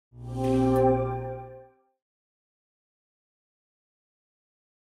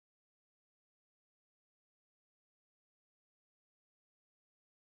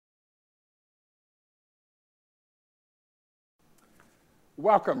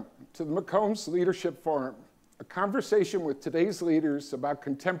Welcome to the McCombs Leadership Forum, a conversation with today's leaders about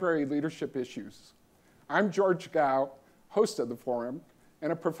contemporary leadership issues. I'm George Gow, host of the forum,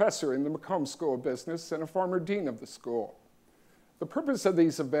 and a professor in the McCombs School of Business and a former dean of the school. The purpose of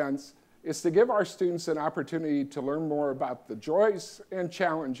these events is to give our students an opportunity to learn more about the joys and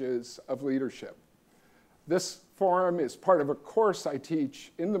challenges of leadership. This forum is part of a course I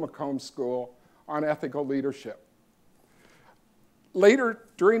teach in the McCombs School on ethical leadership. Later,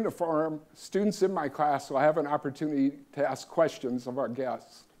 during the forum, students in my class will have an opportunity to ask questions of our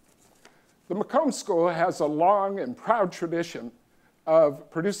guests. The McCombs School has a long and proud tradition of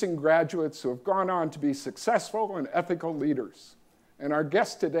producing graduates who have gone on to be successful and ethical leaders. And our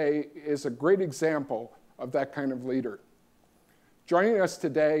guest today is a great example of that kind of leader. Joining us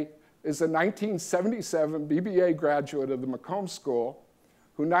today is a 1977 BBA graduate of the McCombs School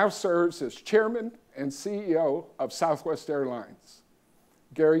who now serves as chairman and CEO of Southwest Airlines,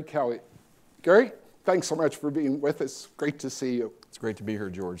 Gary Kelly. Gary, thanks so much for being with us. Great to see you. It's great to be here,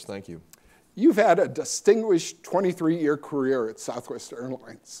 George. Thank you. You've had a distinguished 23-year career at Southwest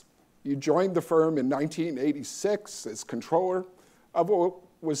Airlines. You joined the firm in 1986 as controller of what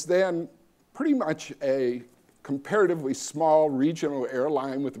was then pretty much a comparatively small regional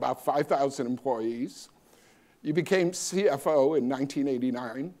airline with about 5,000 employees. You became CFO in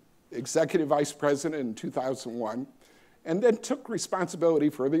 1989, executive vice president in 2001, and then took responsibility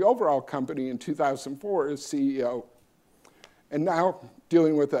for the overall company in 2004 as CEO. And now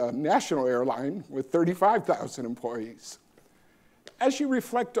dealing with a national airline with 35,000 employees. As you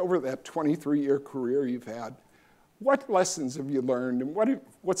reflect over that 23-year career you've had, what lessons have you learned and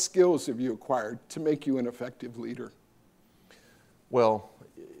what skills have you acquired to make you an effective leader? Well,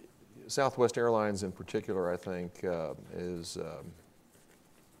 Southwest Airlines in particular, I think, is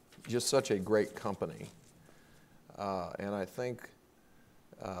just such a great company. And I think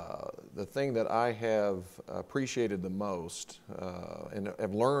the thing that I have appreciated the most and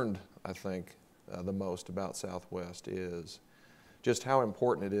have learned, I think, the most about Southwest is just how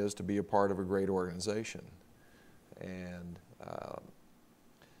important it is to be a part of a great organization. And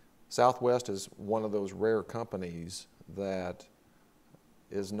Southwest is one of those rare companies that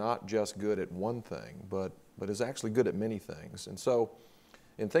is not just good at one thing, but is actually good at many things. And so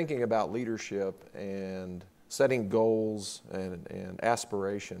in thinking about leadership and setting goals and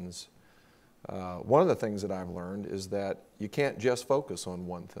aspirations, one of the things that I've learned is that you can't just focus on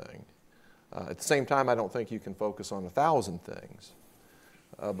one thing. At the same time, I don't think you can focus on 1,000 things.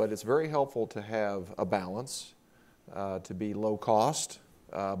 But it's very helpful to have a balance, to be low cost,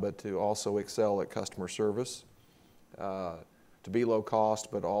 but to also excel at customer service, to be low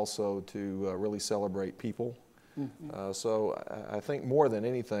cost, but also to really celebrate people. Mm-hmm. So I think more than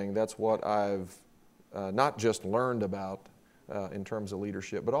anything, that's what I've not just learned about in terms of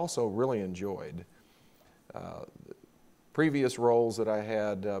leadership, but also really enjoyed. Previous roles that I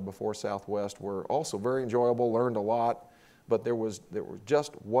had before Southwest were also very enjoyable, learned a lot, but there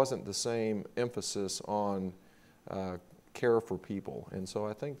just wasn't the same emphasis on care for people. And so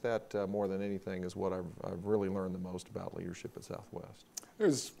I think that more than anything is what I've really learned the most about leadership at Southwest.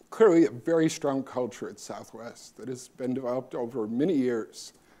 There's clearly a very strong culture at Southwest that has been developed over many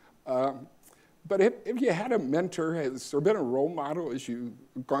years. But if you had a mentor, has there been a role model as you've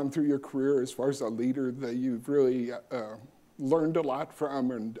gone through your career as far as a leader that you've really learned a lot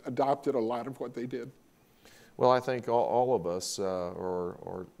from and adopted a lot of what they did? Well, I think all of us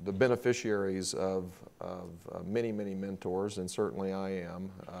are the beneficiaries of many, many mentors, and certainly I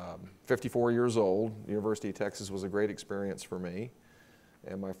am. 54 years old, University of Texas was a great experience for me.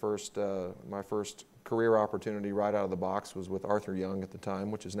 And my first career opportunity right out of the box was with Arthur Young at the time,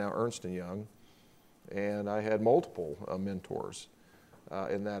 which is now Ernst & Young. And I had multiple mentors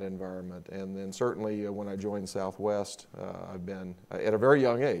in that environment. And then certainly when I joined Southwest, I've been, at a very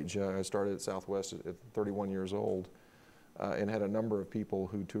young age, I started at Southwest at 31 years old and had a number of people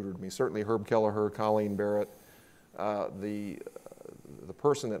who tutored me. Certainly Herb Kelleher, Colleen Barrett. The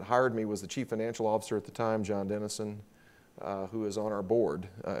person that hired me was the chief financial officer at the time, John Dennison, who is on our board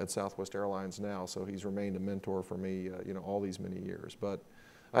at Southwest Airlines now. So he's remained a mentor for me, all these many years. But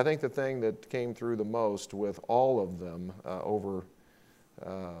I think the thing that came through the most with all of them over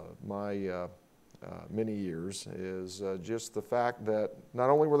my many years is just the fact that not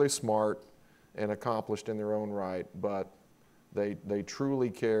only were they smart and accomplished in their own right, but they truly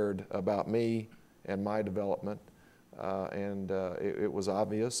cared about me and my development. It was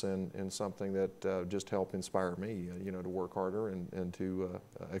obvious and something that just helped inspire me, to work harder and to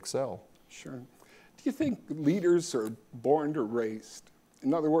excel. Sure. Do you think leaders are born or raised?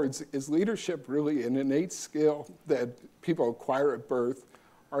 In other words, is leadership really an innate skill that people acquire at birth,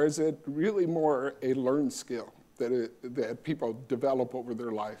 or is it really more a learned skill that people develop over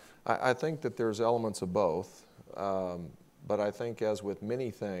their life? I think that there's elements of both, but I think as with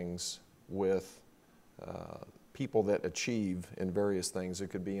many things, with people that achieve in various things, it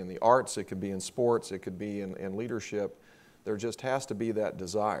could be in the arts, it could be in sports, it could be in leadership, there just has to be that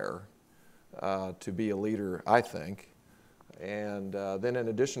desire to be a leader, I think. And then in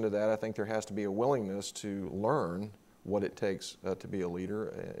addition to that, I think there has to be a willingness to learn what it takes to be a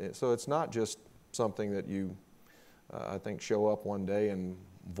leader. So it's not just something that you, I think, show up one day and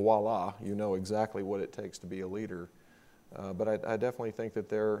voila, you know exactly what it takes to be a leader. But I definitely think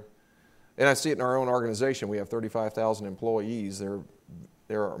that and I see it in our own organization. We have 35,000 employees. There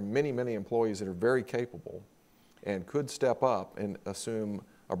are many, many employees that are very capable and could step up and assume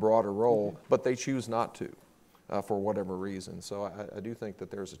a broader role, but they choose not to. For whatever reason. So I do think that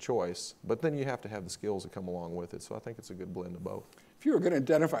there's a choice, but then you have to have the skills that come along with it. So I think it's a good blend of both. If you were going to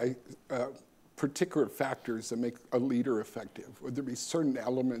identify particular factors that make a leader effective, would there be certain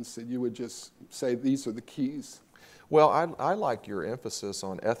elements that you would just say these are the keys? Well, I like your emphasis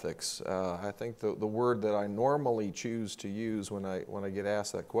on ethics. I think the word that I normally choose to use when I get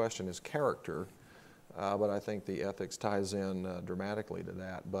asked that question is character, but I think the ethics ties in dramatically to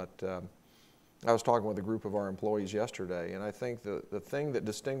that. But I was talking with a group of our employees yesterday, and I think the thing that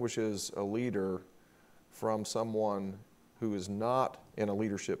distinguishes a leader from someone who is not in a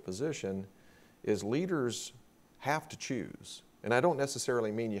leadership position is leaders have to choose. And I don't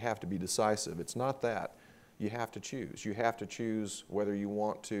necessarily mean you have to be decisive. It's not that. You have to choose. You have to choose whether you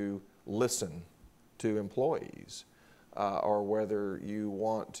want to listen to employees or whether you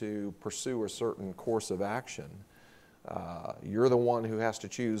want to pursue a certain course of action. You're the one who has to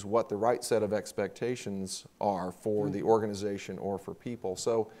choose what the right set of expectations are for the organization or for people.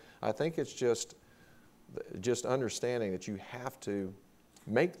 So I think it's just understanding that you have to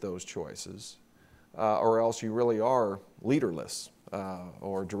make those choices or else you really are leaderless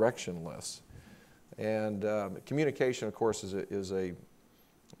or directionless. And communication, of course, is an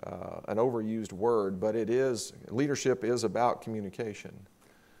overused word, but leadership is about communication.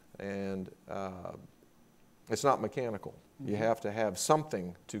 And it's not mechanical. You have to have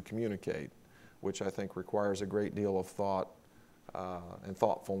something to communicate, which I think requires a great deal of thought and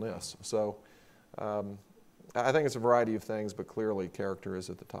thoughtfulness. So I think it's a variety of things, but clearly character is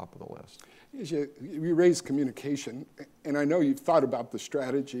at the top of the list. You raise communication, and I know you've thought about the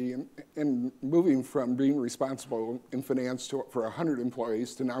strategy and moving from being responsible in finance for 100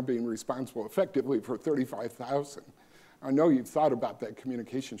 employees to now being responsible effectively for 35,000. I know you've thought about that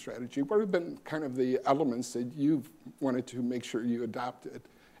communication strategy. What have been kind of the elements that you've wanted to make sure you adopted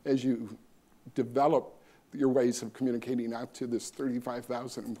as you develop your ways of communicating out to this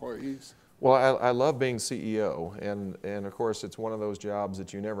 35,000 employees? Well, I love being CEO, and of course it's one of those jobs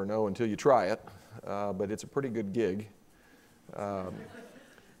that you never know until you try it, but it's a pretty good gig. As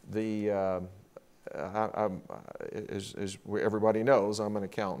everybody knows, I'm an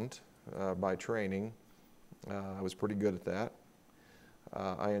accountant by training. I was pretty good at that.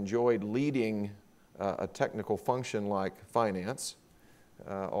 I enjoyed leading a technical function like finance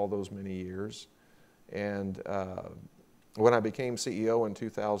all those many years. And when I became CEO in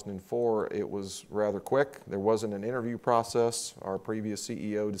 2004, it was rather quick. There wasn't an interview process. Our previous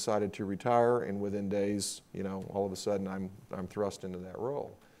CEO decided to retire, and within days, all of a sudden I'm thrust into that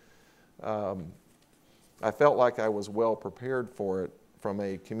role. I felt like I was well prepared for it from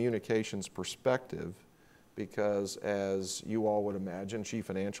a communications perspective, because as you all would imagine, chief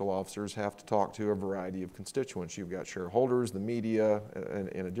financial officers have to talk to a variety of constituents. You've got shareholders, the media,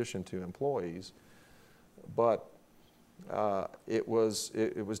 in addition to employees. But it was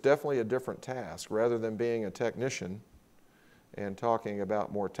definitely a different task. Rather than being a technician and talking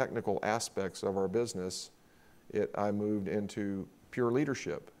about more technical aspects of our business, I moved into pure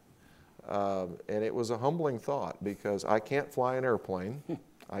leadership. And it was a humbling thought, because I can't fly an airplane.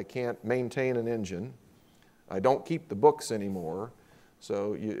 I can't maintain an engine. I don't keep the books anymore.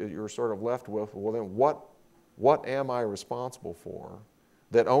 So you're sort of left with, well, then what am I responsible for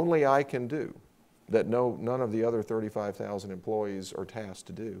that only I can do, that none of the other 35,000 employees are tasked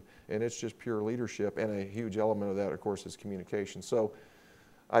to do? And it's just pure leadership, and a huge element of that, of course, is communication. So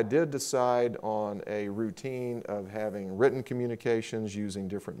I did decide on a routine of having written communications using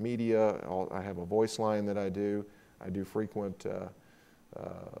different media. I have a voice line that I do. I do frequent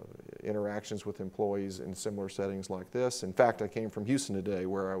interactions with employees in similar settings like this. In fact, I came from Houston today,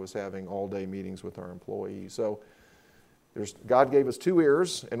 where I was having all-day meetings with our employees. So God gave us 2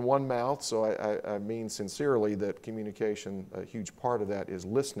 ears and 1 mouth, so I mean sincerely that communication, a huge part of that is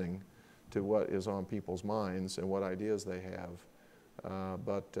listening to what is on people's minds and what ideas they have.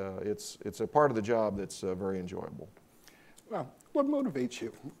 But it's a part of the job that's very enjoyable. Well, what motivates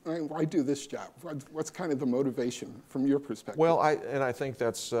you? I mean, why do this job? What's kind of the motivation from your perspective? Well, I think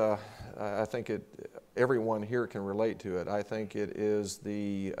that's, I think everyone here can relate to it. I think it is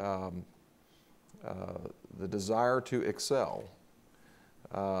the desire to excel,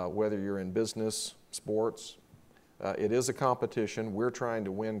 whether you're in business, sports. It is a competition. We're trying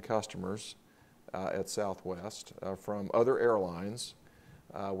to win customers at Southwest from other airlines.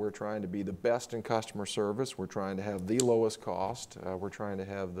 We're trying to be the best in customer service. We're trying to have the lowest cost. We're trying to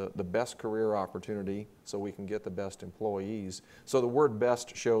have the best career opportunity so we can get the best employees. So the word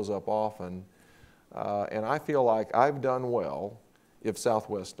best shows up often. And I feel like I've done well if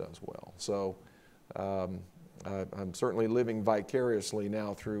Southwest does well. So I'm certainly living vicariously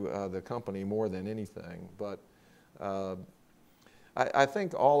now through the company more than anything. But I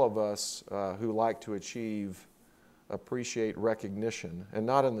think all of us who like to achieve appreciate recognition, and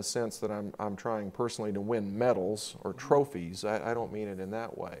not in the sense that I'm trying personally to win medals or trophies. I don't mean it in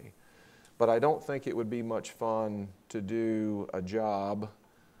that way. But I don't think it would be much fun to do a job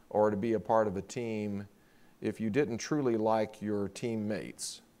or to be a part of a team if you didn't truly like your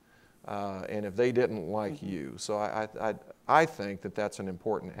teammates and if they didn't like you. So I think that that's an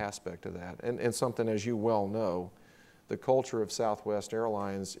important aspect of that. And something, as you well know, the culture of Southwest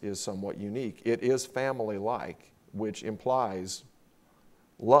Airlines is somewhat unique. It is family-like, which implies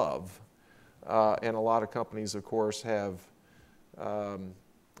love. And a lot of companies, of course, have a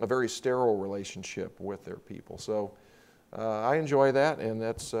very sterile relationship with their people. So I enjoy that, and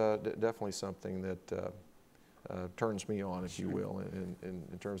that's definitely something that turns me on, if you will,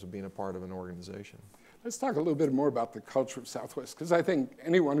 in terms of being a part of an organization. Let's talk a little bit more about the culture of Southwest, because I think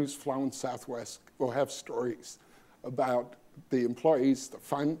anyone who's flown Southwest will have stories about the employees, the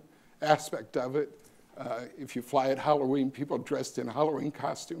fun aspect of it. If you fly at Halloween, people dressed in Halloween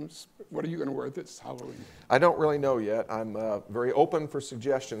costumes. What are you going to wear this Halloween? I don't really know yet. I'm very open for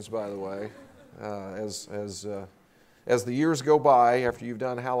suggestions, by the way. As the years go by, after you've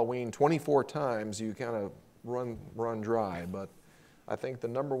done Halloween 24 times, you kind of run dry. But I think the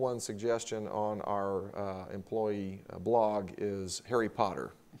 #1 suggestion on our employee blog is Harry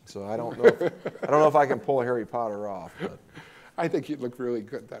Potter. So I don't know if I can pull Harry Potter off. But I think you'd look really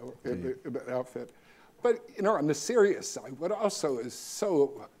good in that outfit. But, you know, on the serious side, what also is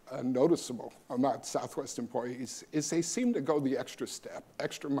so noticeable about Southwest employees is they seem to go the extra step,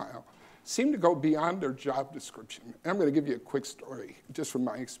 extra mile, seem to go beyond their job description. And I'm going to give you a quick story, just from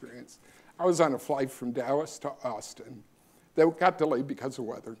my experience. I was on a flight from Dallas to Austin that got delayed because of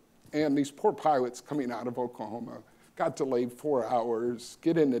weather. And these poor pilots coming out of Oklahoma got delayed 4 hours,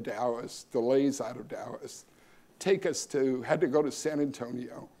 get into Dallas, delays out of Dallas, had to go to San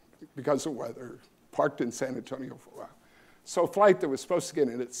Antonio because of weather, parked in San Antonio for a while. So a flight that was supposed to get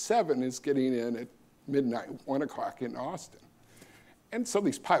in at 7 is getting in at midnight, 1 o'clock in Austin. And so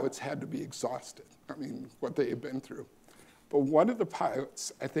these pilots had to be exhausted. I mean, what they had been through. But one of the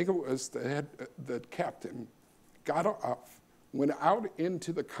pilots, I think it was the captain, got off, went out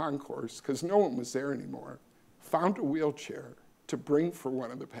into the concourse, because no one was there anymore, found a wheelchair to bring for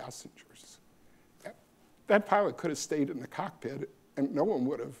one of the passengers. That pilot could have stayed in the cockpit, and no one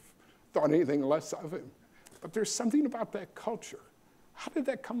would have thought anything less of him. But there's something about that culture. How did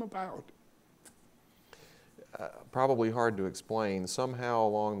that come about? Probably hard to explain. Somehow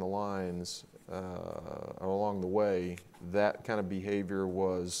along the lines, along the way, that kind of behavior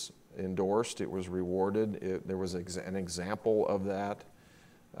was endorsed. It was rewarded. There was an example of that.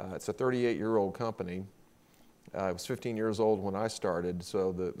 It's a 38-year-old company. It was 15 years old when I started,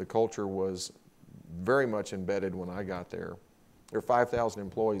 so the culture was very much embedded when I got there. There were 5,000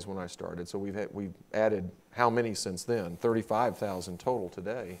 employees when I started, so we've added how many since then? 35,000 total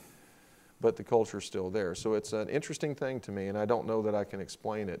today, but the culture's still there. So it's an interesting thing to me, and I don't know that I can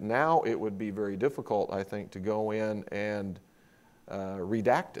explain it. Now it would be very difficult, I think, to go in and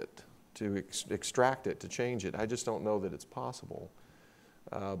redact it, to extract it, to change it. I just don't know that it's possible.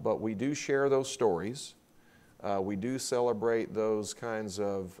 But we do share those stories. We do celebrate those kinds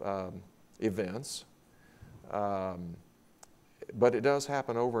of events. But it does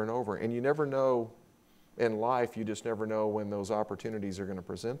happen over and over. And you never know, in life, you just never know when those opportunities are going to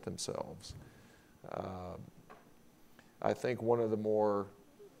present themselves. I think one of the more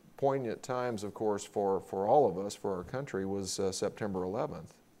poignant times, of course, for all of us, for our country, was September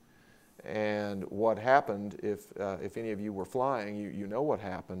 11th. And what happened, if any of you were flying, you know what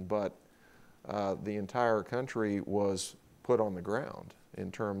happened, but the entire country was put on the ground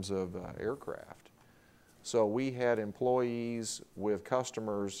in terms of aircraft. So we had employees with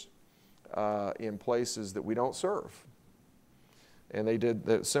customers in places that we don't serve. And they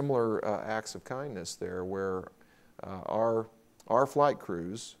did similar acts of kindness there, where our flight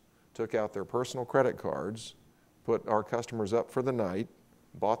crews took out their personal credit cards, put our customers up for the night,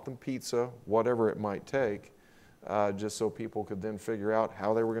 bought them pizza, whatever it might take, just so people could then figure out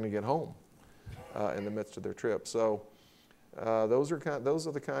how they were going to get home in the midst of their trip. So those are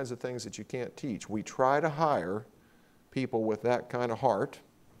the kinds of things that you can't teach. We try to hire people with that kind of heart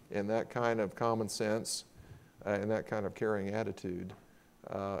and that kind of common sense and that kind of caring attitude,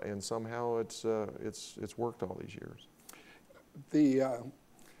 and somehow it's worked all these years.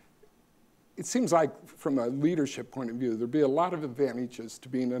 It seems like, from a leadership point of view, there'd be a lot of advantages to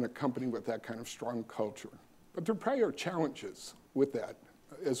being in a company with that kind of strong culture. But there probably are challenges with that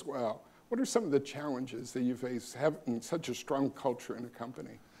as well. What are some of the challenges that you face having such a strong culture in a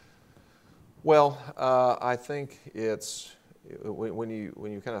company? Well, I think it's when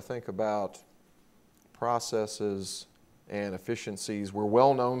you kind of think about processes and efficiencies, we're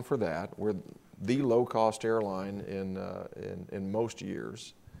well known for that. We're the low-cost airline in most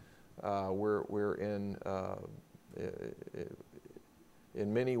years. We're in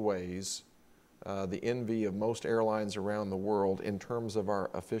many ways the envy of most airlines around the world in terms of our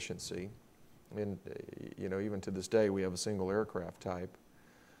efficiency. And even to this day, we have a single aircraft type.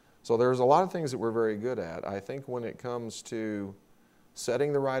 So there's a lot of things that we're very good at. I think when it comes to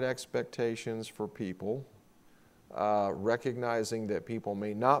setting the right expectations for people, recognizing that people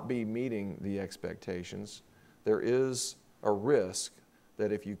may not be meeting the expectations, there is a risk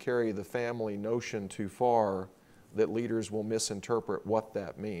that if you carry the family notion too far, that leaders will misinterpret what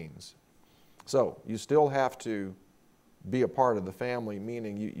that means. So you still have to be a part of the family,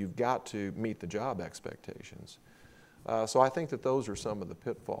 meaning you've got to meet the job expectations. So I think that those are some of the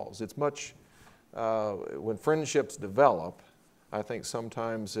pitfalls. It's much, when friendships develop, I think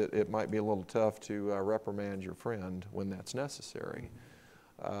sometimes it might be a little tough to reprimand your friend when that's necessary.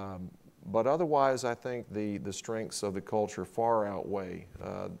 But otherwise, I think the strengths of the culture far outweigh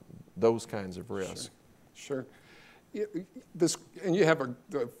those kinds of risks. Sure. And you have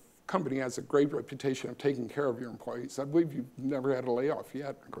the company has a great reputation of taking care of your employees. I believe you've never had a layoff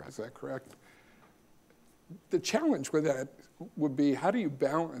yet. Is that correct? The challenge with that would be, how do you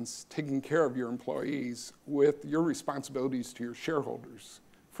balance taking care of your employees with your responsibilities to your shareholders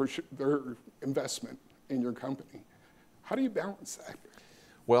for their investment in your company? How do you balance that?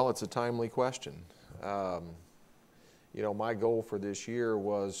 Well, it's a timely question. My goal for this year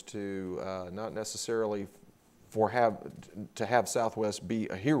was to not necessarily to have Southwest be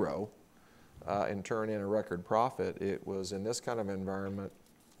a hero and turn in a record profit. It was, in this kind of environment,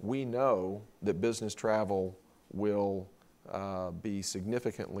 we know that business travel will be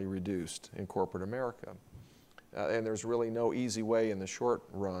significantly reduced in corporate America. And there's really no easy way in the short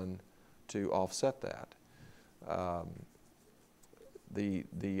run to offset that.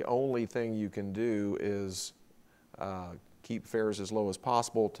 The only thing you can do is keep fares as low as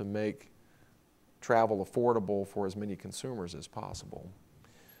possible to make travel affordable for as many consumers as possible.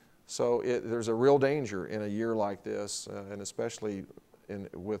 So there's a real danger in a year like this, and especially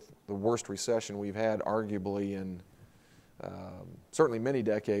with the worst recession we've had arguably in certainly many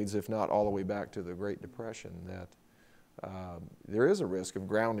decades, if not all the way back to the Great Depression, that there is a risk of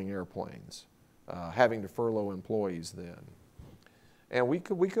grounding airplanes, having to furlough employees then. And we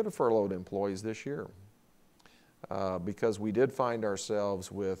could have furloughed employees this year because we did find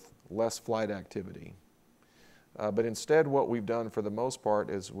ourselves with less flight activity. But instead, what we've done for the most part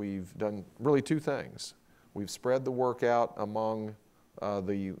is we've done really two things. We've spread the work out among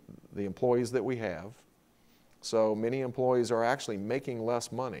the employees that we have. So many employees are actually making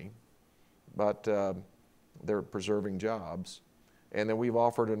less money, but they're preserving jobs. And then we've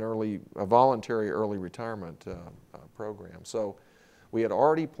offered a voluntary early retirement program. So we had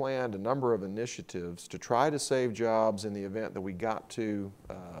already planned a number of initiatives to try to save jobs in the event that we got to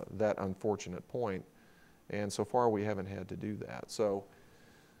that unfortunate point. And so far, we haven't had to do that. So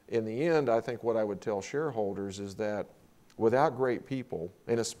in the end, I think what I would tell shareholders is that without great people,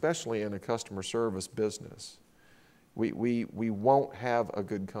 and especially in a customer service business, we won't have a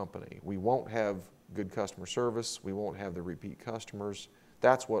good company. We won't have good customer service. We won't have the repeat customers.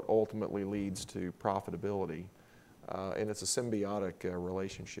 That's what ultimately leads to profitability. And it's a symbiotic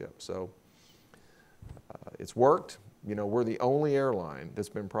relationship. So it's worked. We're the only airline that's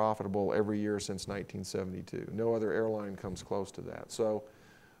been profitable every year since 1972. No other airline comes close to that. So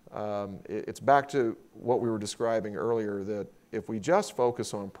it's back to what we were describing earlier, that if we just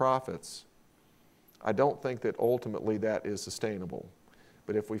focus on profits, I don't think that ultimately that is sustainable.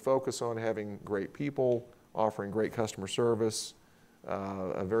 But if we focus on having great people, offering great customer service,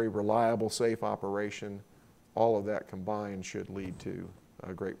 a very reliable, safe operation, all of that combined should lead to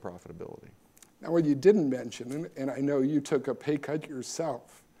great profitability. Now, what you didn't mention, and I know you took a pay cut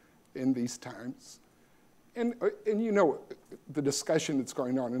yourself in these times, and you know the discussion that's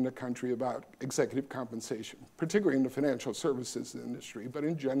going on in the country about executive compensation, particularly in the financial services industry, but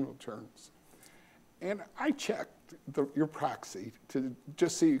in general terms. And I checked your proxy to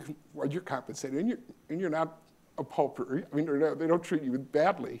just see what you're compensated, and you're not a pauper. I mean, they don't treat you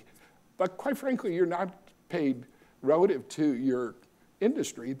badly, but quite frankly, you're not paid relative to your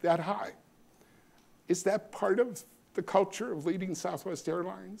industry that high. Is that part of the culture of leading Southwest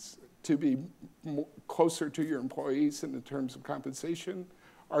Airlines, to be closer to your employees in the terms of compensation?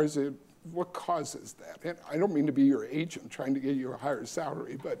 Or is it, what causes that? And I don't mean to be your agent trying to get you a higher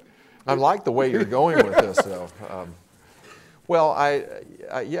salary, but. I like the way you're going with this, though. Well,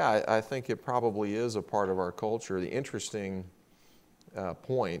 I think it probably is a part of our culture. The interesting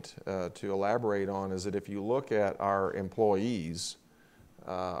point to elaborate on is that if you look at our employees,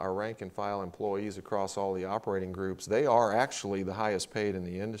 our rank and file employees across all the operating groups, they are actually the highest paid in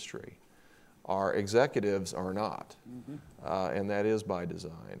the industry. Our executives are not, and that is by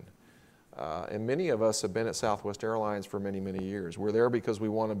design. And many of us have been at Southwest Airlines for many, many years. We're there because we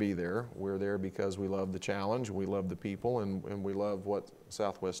want to be there. We're there because we love the challenge, we love the people, and we love what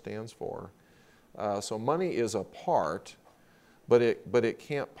Southwest stands for. So money is a part, but it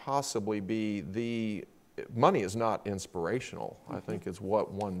can't possibly be money is not inspirational. I think it's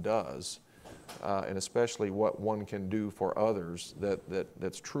what one does, and especially what one can do for others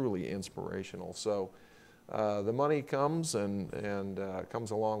that's truly inspirational. So the money comes and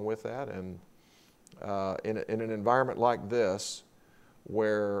comes along with that, and in an environment like this,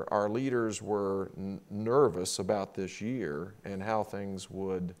 where our leaders were nervous about this year and how things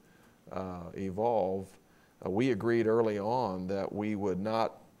would evolve, we agreed early on that we would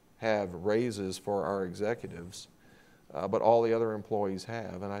not have raises for our executives, but all the other employees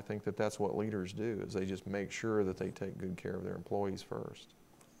have, and I think that that's what leaders do, is they just make sure that they take good care of their employees first.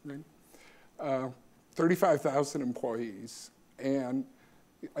 Right. 35,000 employees, and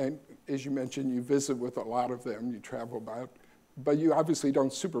as you mentioned, you visit with a lot of them, you travel about, but you obviously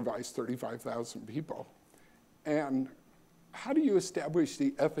don't supervise 35,000 people. And how do you establish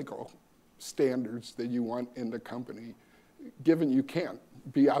the ethical standards that you want in the company, given you can't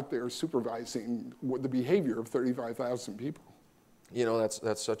be out there supervising the behavior of 35,000 people? You know,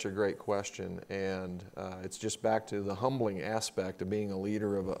 that's such a great question, and it's just back to the humbling aspect of being a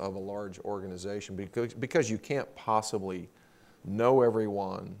leader of a large organization, because you can't possibly know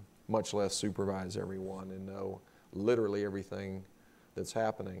everyone, much less supervise everyone, and know literally everything that's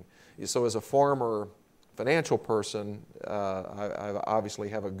happening. So as a former financial person, I obviously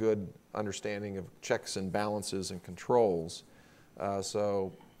have a good understanding of checks and balances and controls.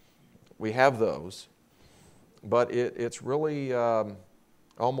 So we have those, but it's really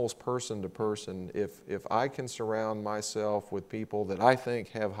almost person to person. If I can surround myself with people that I think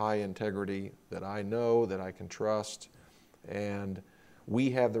have high integrity, that I know, that I can trust, and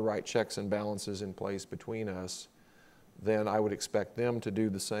we have the right checks and balances in place between us, then I would expect them to do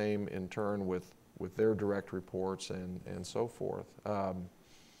the same in turn with their direct reports and so forth.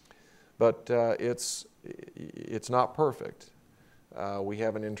 But it's not perfect. We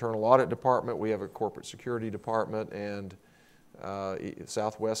have an internal audit department, we have a corporate security department, and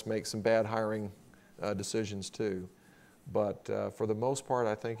Southwest makes some bad hiring decisions too. But for the most part,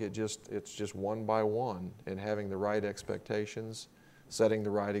 I think it's just one by one, and having the right expectations, setting the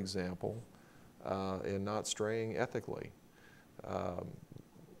right example, and not straying ethically.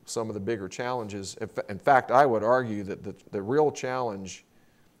 Some of the bigger challenges, in fact, I would argue that the real challenge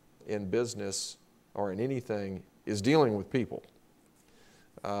in business or in anything is dealing with people.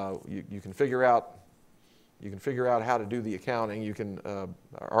 You can figure out how to do the accounting. You can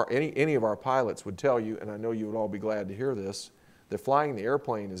any of our pilots would tell you, and I know you would all be glad to hear this, that flying the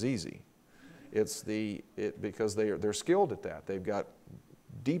airplane is easy. It's because they're skilled at that. They've got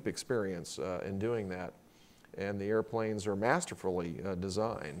deep experience in doing that, and the airplanes are masterfully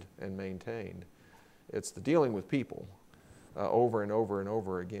designed and maintained. It's the dealing with people over and over and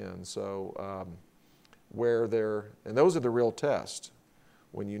over again. So and those are the real tests.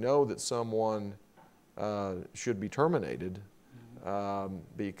 When you know that someone should be terminated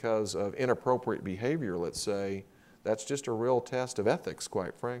because of inappropriate behavior, let's say, that's just a real test of ethics,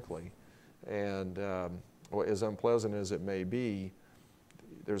 quite frankly. And as unpleasant as it may be,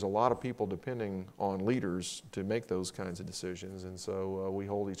 there's a lot of people depending on leaders to make those kinds of decisions, and so we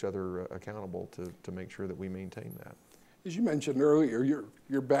hold each other accountable to make sure that we maintain that. As you mentioned earlier,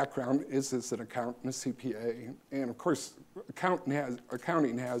 your background is as an accountant, a CPA, and of course,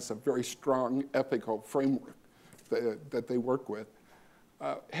 accounting has a very strong ethical framework that they work with.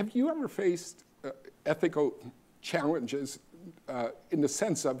 Have you ever faced ethical challenges in the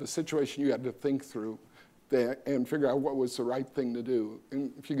sense of a situation you had to think through and figure out what was the right thing to do?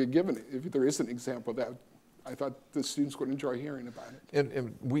 And if you could give if there is an example that I thought the students would enjoy hearing about it.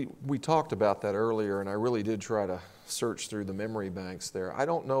 And we talked about that earlier, and I really did try to search through the memory banks there. I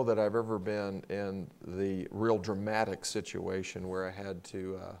don't know that I've ever been in the real dramatic situation where I had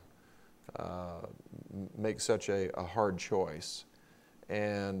to make such a hard choice.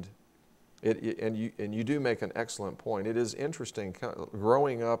 And you do make an excellent point. It is interesting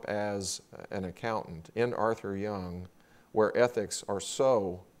growing up as an accountant in Arthur Young, where ethics are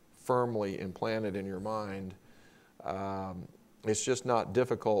so firmly implanted in your mind. It's just not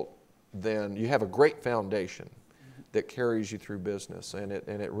difficult then. You have a great foundation that carries you through business, and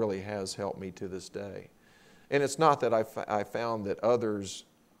it really has helped me to this day. And it's not that I found that others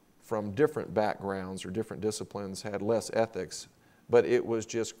from different backgrounds or different disciplines had less ethics, but it was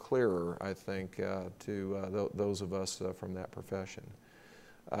just clearer, I think, to those of us from that profession.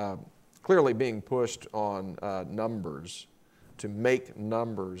 Clearly being pushed on numbers, to make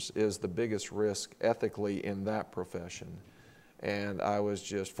numbers, is the biggest risk ethically in that profession. And I was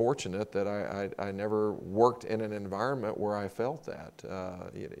just fortunate that I never worked in an environment where I felt that.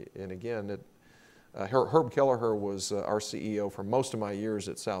 And again, Herb Kelleher was our CEO for most of my years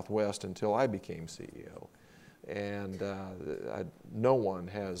at Southwest until I became CEO. And no one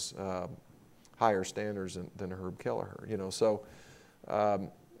has higher standards than Herb Kelleher. So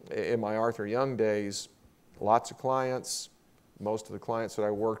in my Arthur Young days, lots of clients. Most of the clients that I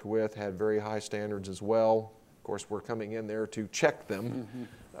worked with had very high standards as well. Of course, we're coming in there to check them,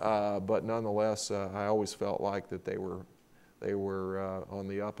 but nonetheless, I always felt like that they were on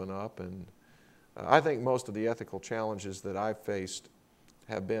the up and up. And I think most of the ethical challenges that I've faced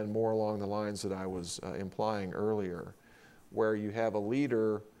have been more along the lines that I was implying earlier, where you have a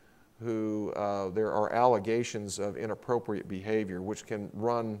leader who there are allegations of inappropriate behavior, which can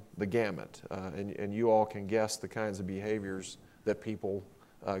run the gamut, and you all can guess the kinds of behaviors that people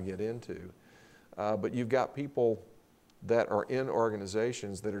get into. But you've got people that are in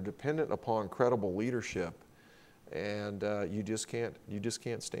organizations that are dependent upon credible leadership, and you just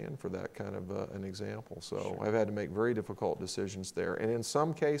can't stand for that kind of an example. So sure. I've had to make very difficult decisions there, and in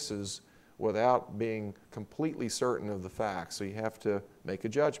some cases without being completely certain of the facts. So you have to make a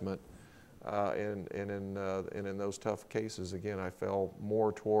judgment, and in those tough cases, again, I fell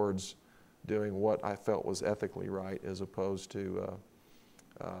more towards doing what I felt was ethically right, as opposed to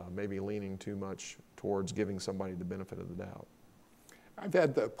maybe leaning too much towards giving somebody the benefit of the doubt. I've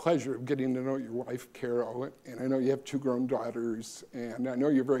had the pleasure of getting to know your wife, Carol, and I know you have 2 grown daughters, and I know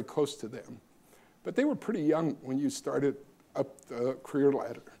you're very close to them. But they were pretty young when you started up the career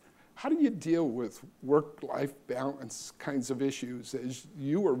ladder. How do you deal with work-life balance kinds of issues as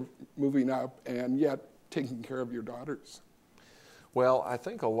you were moving up and yet taking care of your daughters? Well, I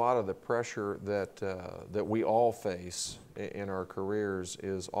think a lot of the pressure that we all face in our careers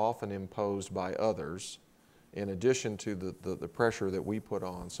is often imposed by others, in addition to the pressure that we put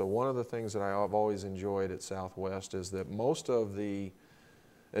on. So one of the things that I've always enjoyed at Southwest is that most of the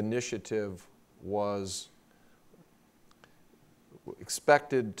initiative was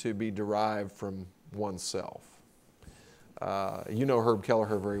expected to be derived from oneself. You know Herb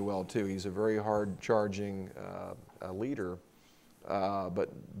Kelleher very well too. He's a very hard-charging leader,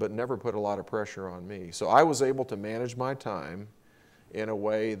 but never put a lot of pressure on me. So I was able to manage my time in a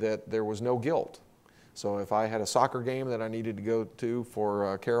way that there was no guilt. So if I had a soccer game that I needed to go to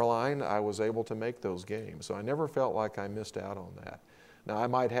for Caroline, I was able to make those games. So I never felt like I missed out on that. Now I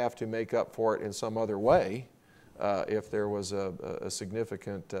might have to make up for it in some other way if there was a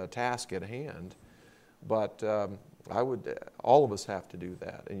significant task at hand, but all of us have to do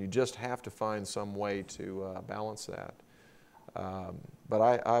that, and you just have to find some way to balance that. But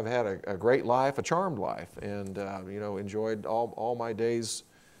I've had a great life, a charmed life, and enjoyed all my days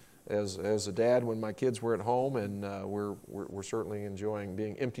as a dad when my kids were at home, and we're certainly enjoying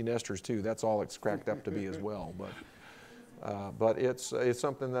being empty nesters too. That's all it's cracked up to be as well. But it's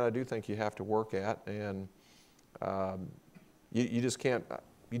something that I do think you have to work at, and you just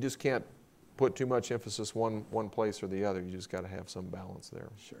can't put too much emphasis one place or the other. You just got to have some balance there.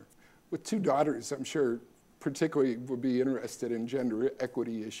 Sure. With 2 daughters, I'm sure particularly would be interested in gender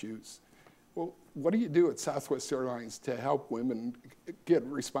equity issues. Well, what do you do at Southwest Airlines to help women get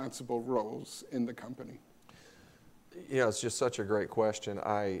responsible roles in the company? Yeah, it's just such a great question.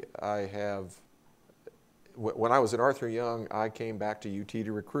 When I was at Arthur Young, I came back to UT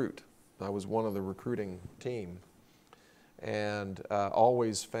to recruit. I was one of the recruiting team, and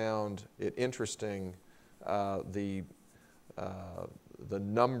always found it interesting the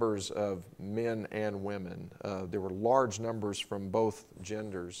numbers of men and women. There were large numbers from both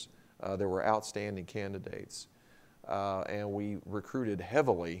genders. There were outstanding candidates, and we recruited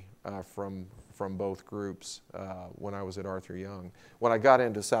heavily from both groups when I was at Arthur Young. When I got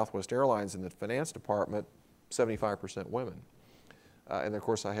into Southwest Airlines in the finance department, 75% women. And of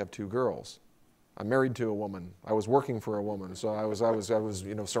course I have 2 girls. I'm married to a woman. I was working for a woman, so I was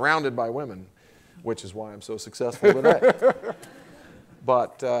surrounded by women, which is why I'm so successful today.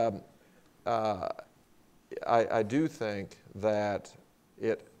 But I do think that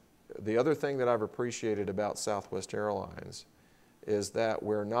the other thing that I've appreciated about Southwest Airlines is that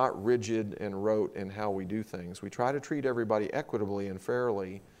we're not rigid and rote in how we do things. We try to treat everybody equitably and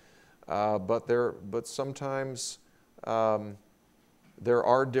fairly, but sometimes there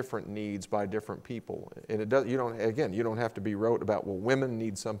are different needs by different people, and you don't have to be rote about, well, women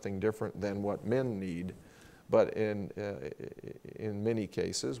need something different than what men need, but in many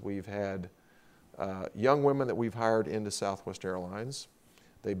cases we've had young women that we've hired into Southwest Airlines.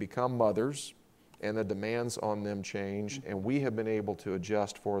 They become mothers, and the demands on them change, and we have been able to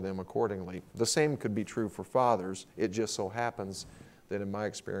adjust for them accordingly. The same could be true for fathers. It just so happens that in my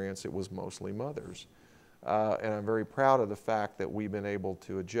experience it was mostly mothers. And I'm very proud of the fact that we've been able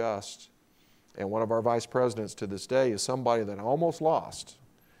to adjust. And one of our vice presidents to this day is somebody that I almost lost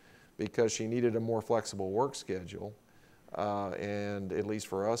because she needed a more flexible work schedule. And at least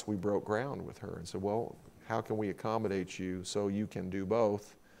for us, we broke ground with her and said, well, how can we accommodate you so you can do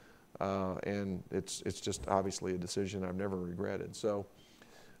both? And it's just obviously a decision I've never regretted. So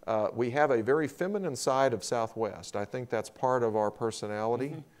we have a very feminine side of Southwest. I think that's part of our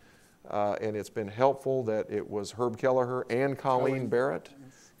personality. And it's been helpful that it was Herb Kelleher and Colleen Barrett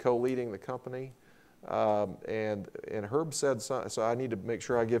co-leading the company. And Herb said, so I need to make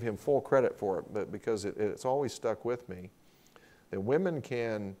sure I give him full credit for it, but because it's always stuck with me, that women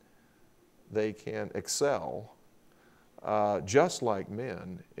can excel just like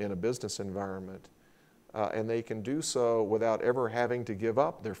men in a business environment, and they can do so without ever having to give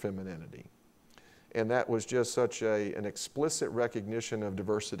up their femininity. And that was just such an explicit recognition of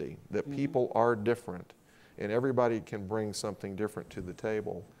diversity, that people are different, and everybody can bring something different to the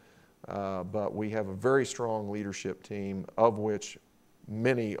table. But we have a very strong leadership team, of which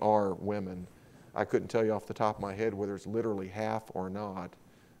many are women. I couldn't tell you off the top of my head whether it's literally half or not,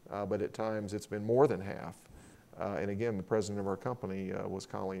 but at times it's been more than half. And again, the president of our company was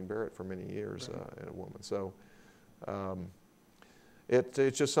Colleen Barrett for many years, and a woman. So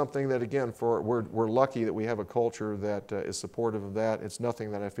it's just something that, again, we're lucky that we have a culture that is supportive of that. It's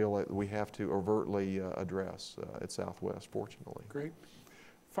nothing that I feel like we have to overtly address at Southwest, fortunately. Great.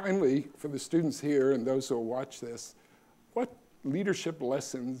 Finally, for the students here and those who will watch this, what leadership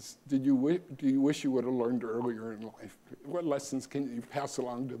lessons do you wish you would have learned earlier in life? What lessons can you pass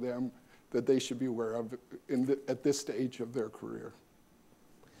along to them that they should be aware of at this stage of their career?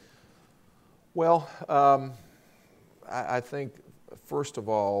 Well, I think, first of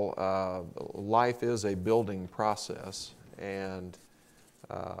all, life is a building process, and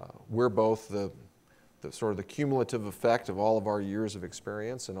we're both the sort of the cumulative effect of all of our years of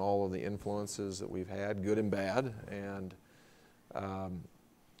experience and all of the influences that we've had, good and bad. And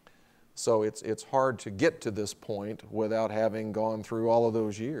so it's hard to get to this point without having gone through all of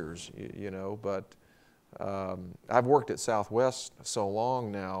those years, you know. But I've worked at Southwest so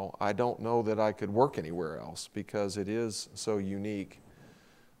long now, I don't know that I could work anywhere else because it is so unique.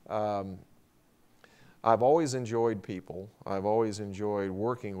 I've always enjoyed people. I've always enjoyed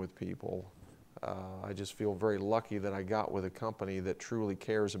working with people. I just feel very lucky that I got with a company that truly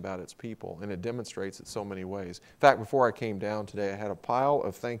cares about its people, and it demonstrates it so many ways. In fact, before I came down today, I had a pile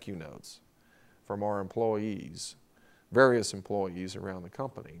of thank you notes from our employees, various employees around the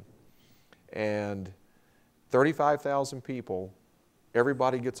company. And 35,000 people,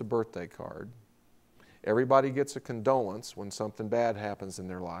 everybody gets a birthday card. Everybody gets a condolence when something bad happens in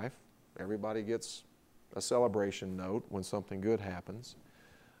their life. Everybody gets a celebration note when something good happens.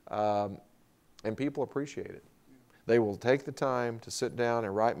 And people appreciate it. They will take the time to sit down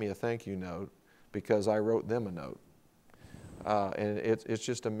and write me a thank you note because I wrote them a note. And it's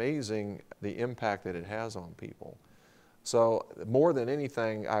just amazing the impact that it has on people. So more than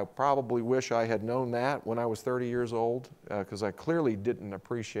anything, I probably wish I had known that when I was 30 years old because I clearly didn't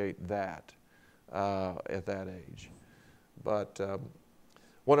appreciate that at that age. But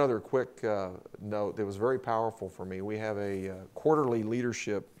one other quick note that was very powerful for me, we have a quarterly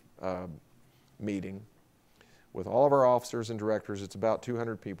leadership meeting with all of our officers and directors. It's about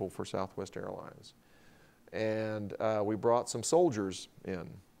 200 people for Southwest Airlines. And we brought some soldiers in.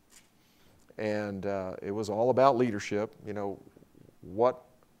 And it was all about leadership, you know, what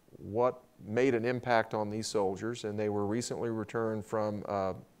made an impact on these soldiers. And they were recently returned from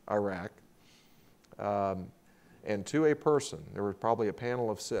Iraq. And to a person, there was probably a panel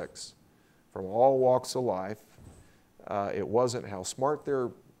of 6 from all walks of life. It wasn't how smart their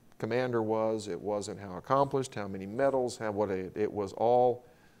commander was, it wasn't how accomplished, how many medals, it was all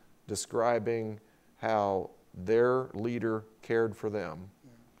describing how their leader cared for them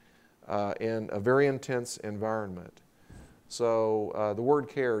in a very intense environment. So the word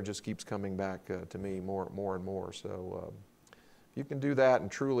care just keeps coming back to me more and more. So if you can do that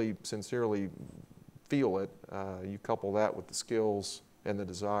and truly, sincerely feel it, you couple that with the skills and the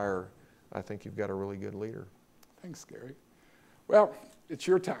desire, I think you've got a really good leader. Thanks, Gary. Well, it's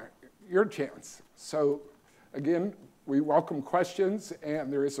your time, your chance. So again, we welcome questions,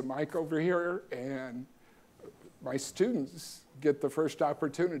 and there is a mic over here, and my students get the first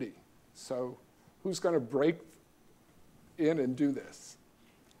opportunity. So who's going to break in and do this?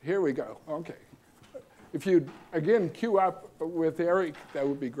 Here we go. Okay. If you'd, again, queue up with Eric, that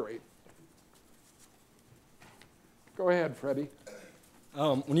would be great. Go ahead, Freddie.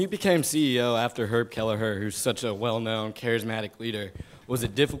 When you became CEO after Herb Kelleher, who's such a well-known, charismatic leader, was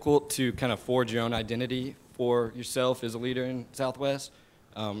it difficult to kind of forge your own identity for yourself as a leader in Southwest?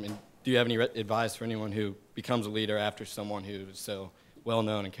 And do you have any advice for anyone who becomes a leader after someone who is so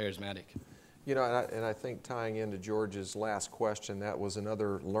well-known and charismatic? You know, and I think tying into George's last question, that was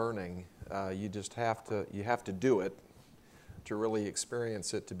another learning. You just have to do it to really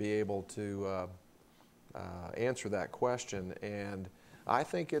experience it, to be able to answer that question. And I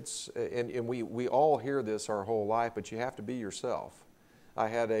think it's, and we all hear this our whole life, but you have to be yourself. I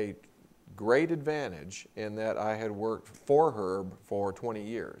had a great advantage in that I had worked for Herb for 20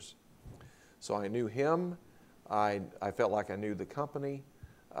 years. So I knew him, I felt like I knew the company,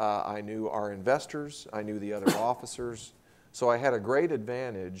 I knew our investors, I knew the other officers. So I had a great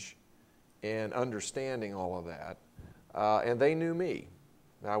advantage in understanding all of that, and they knew me.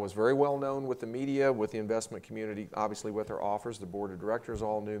 I was very well known with the media, with the investment community, obviously with our offers. The board of directors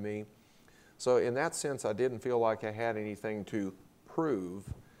all knew me. So in that sense, I didn't feel like I had anything to prove,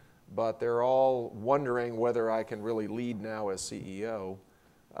 but they're all wondering whether I can really lead now as CEO.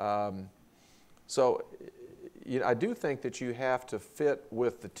 So I do think that you have to fit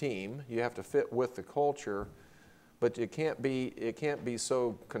with the team. You have to fit with the culture, but it can't be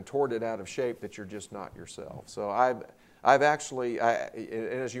so contorted out of shape that you're just not yourself. So I've actually,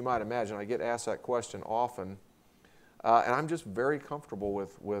 and as you might imagine, I get asked that question often, and I'm just very comfortable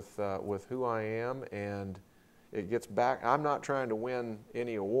with who I am, and it gets back. I'm not trying to win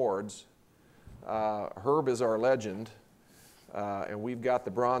any awards. Herb is our legend, and we've got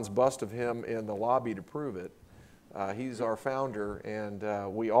the bronze bust of him in the lobby to prove it. He's our founder,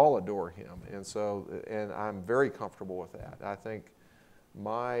 and we all adore him, and I'm very comfortable with that. I think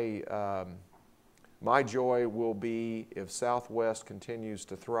my joy will be if Southwest continues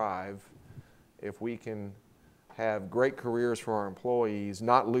to thrive, if we can have great careers for our employees,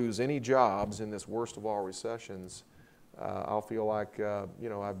 not lose any jobs in this worst of all recessions. I'll feel like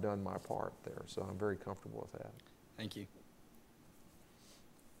I've done my part there, so I'm very comfortable with that. Thank you.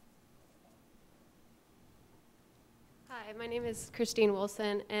 Hi, my name is Christine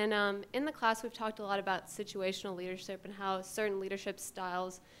Wilson, and in the class we've talked a lot about situational leadership and how certain leadership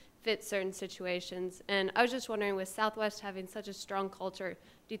styles fit certain situations. And I was just wondering, with Southwest having such a strong culture,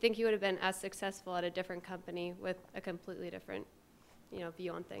 do you think you would have been as successful at a different company with a completely different,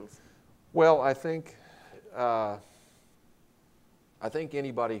 view on things? Well, I think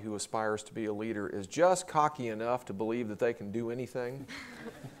anybody who aspires to be a leader is just cocky enough to believe that they can do anything.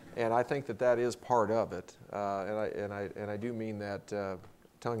 And I think that is part of it, and I do mean that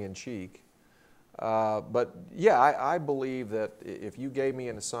tongue in cheek. But yeah, I believe that if you gave me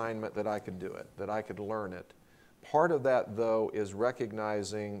an assignment, that I could do it, that I could learn it. Part of that, though, is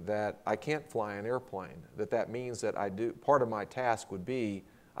recognizing that I can't fly an airplane. That means that part of my task would be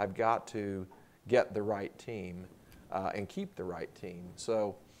I've got to get the right team and keep the right team.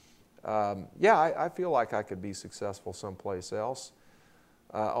 So yeah, I feel like I could be successful someplace else.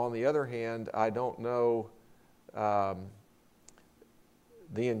 On the other hand, I don't know,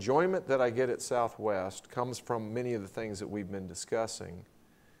 the enjoyment that I get at Southwest comes from many of the things that we've been discussing.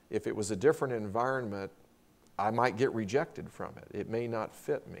 If it was a different environment, I might get rejected from it. It may not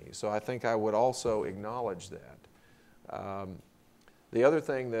fit me. So I think I would also acknowledge that. The other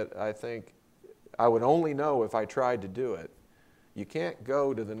thing that I think I would only know if I tried to do it, you can't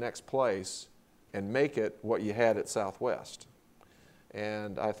go to the next place and make it what you had at Southwest.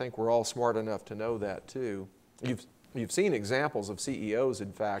 And I think we're all smart enough to know that too. You've seen examples of CEOs,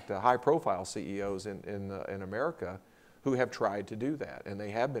 in fact, high-profile CEOs in America who have tried to do that, and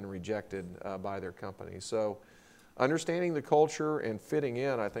they have been rejected by their companies. So understanding the culture and fitting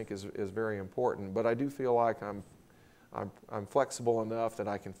in, I think, is very important. But I do feel like I'm flexible enough that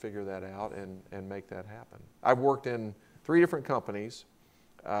I can figure that out and make that happen. I've worked in 3 different companies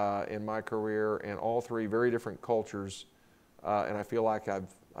in my career, and all 3 very different cultures, and I feel like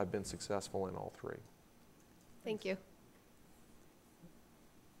I've been successful in all 3. Thank you.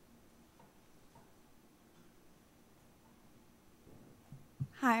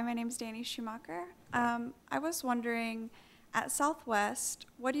 Hi, my name is Danny Schumacher. I was wondering, at Southwest,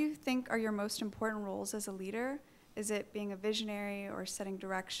 what do you think are your most important roles as a leader? Is it being a visionary or setting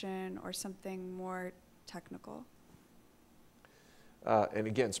direction or something more technical? And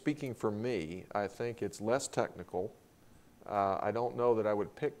again, speaking for me, I think it's less technical. I don't know that I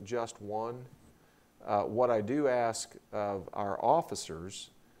would pick just one. What I do ask of our officers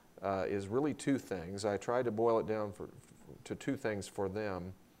is really 2 things. I try to boil it down to 2 things for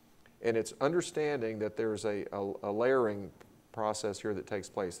them. And it's understanding that there's a layering process here that takes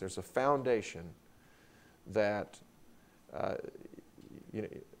place. There's a foundation that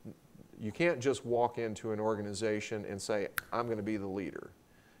you can't just walk into an organization and say, I'm going to be the leader.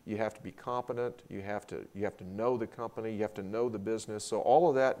 You have to be competent, you have to know the company, you have to know the business. So all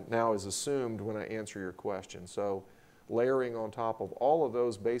of that now is assumed when I answer your question. So layering on top of all of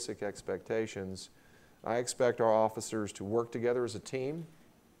those basic expectations, I expect our officers to work together as a team,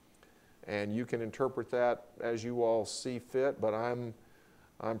 and you can interpret that as you all see fit, but I'm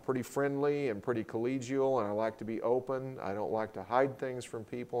pretty friendly and pretty collegial, and I like to be open. I don't like to hide things from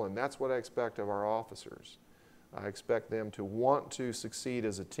people, and that's what I expect of our officers. I expect them to want to succeed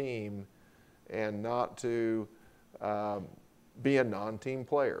as a team and not to be a non-team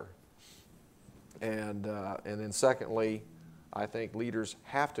player. And then secondly, I think leaders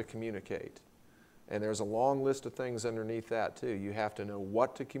have to communicate. And there's a long list of things underneath that too. You have to know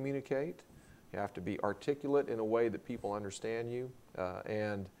what to communicate. You have to be articulate in a way that people understand you.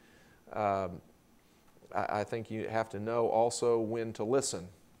 I think you have to know also when to listen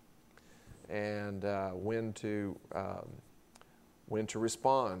and when to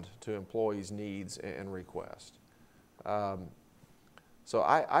respond to employees' needs and requests. So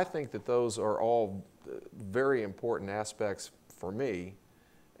I think that those are all very important aspects for me.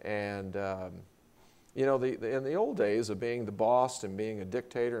 And in the old days of being the boss and being a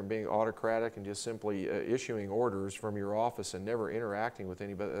dictator and being autocratic and just simply issuing orders from your office and never interacting with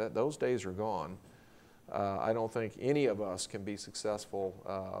anybody, those days are gone. I don't think any of us can be successful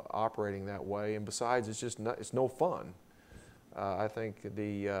operating that way. And besides, it's no fun. I think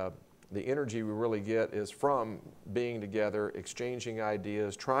the energy we really get is from being together, exchanging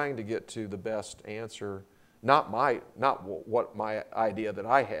ideas, trying to get to the best answer. Not what my idea that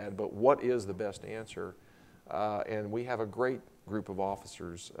I had, but what is the best answer. And we have a great group of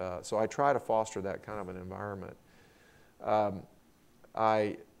officers. So I try to foster that kind of an environment.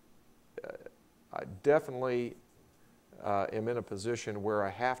 I definitely am in a position where I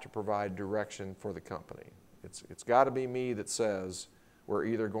have to provide direction for the company. It's got to be me that says we're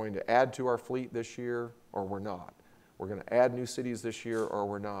either going to add to our fleet this year or we're not. We're going to add new cities this year or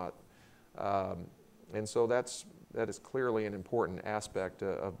we're not. And so that is clearly an important aspect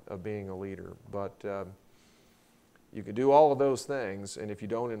of being a leader. But you can do all of those things, and if you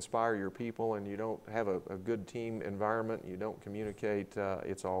don't inspire your people and you don't have a good team environment, you don't communicate,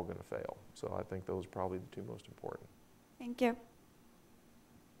 it's all going to fail. So I think those are probably the 2 most important. Thank you.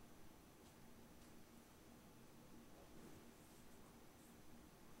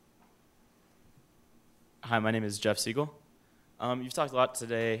 Hi, my name is Jeff Siegel. You've talked a lot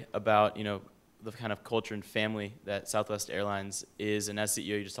today about, the kind of culture and family that Southwest Airlines is, and as CEO,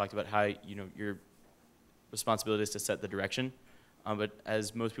 you just talked about how, your responsibility is to set the direction. But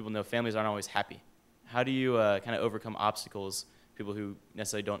as most people know, families aren't always happy. How do you kind of overcome obstacles, people who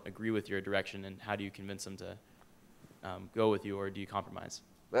necessarily don't agree with your direction, and how do you convince them to go with you, or do you compromise?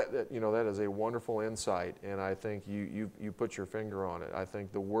 That is a wonderful insight, and I think you put your finger on it. I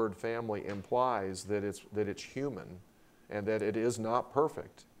think the word family implies that it's human, and that it is not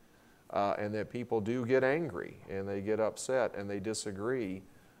perfect, and that people do get angry, and they get upset, and they disagree,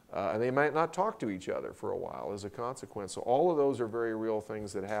 and they might not talk to each other for a while as a consequence. So all of those are very real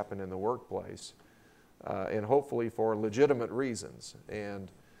things that happen in the workplace. and hopefully for legitimate reasons.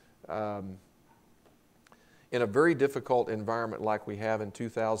 And in a very difficult environment like we have in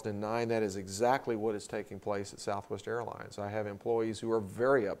 2009, that is exactly what is taking place at Southwest Airlines. I have employees who are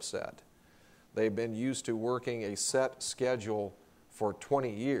very upset. They've been used to working a set schedule for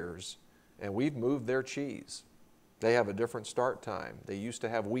 20 years, and we've moved their cheese. They have a different start time. They used to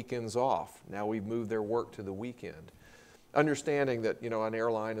have weekends off. Now we've moved their work to the weekend. Understanding that, an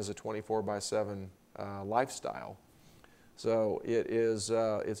airline is a 24/7 lifestyle. So it's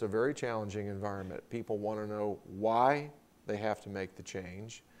a very challenging environment. People want to know why they have to make the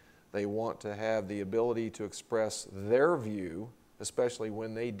change. They want to have the ability to express their view, especially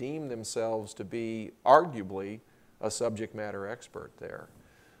when they deem themselves to be arguably a subject matter expert there.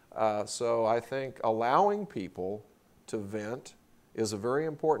 So I think allowing people to vent is a very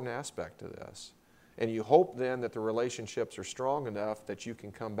important aspect to this. And you hope then that the relationships are strong enough that you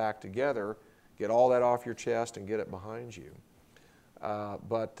can come back together, get all that off your chest, and get it behind you.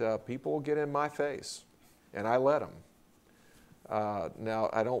 But people get in my face, and I let them. Now,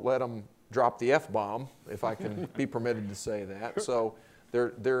 I don't let them drop the F-bomb, if I can be permitted to say that. So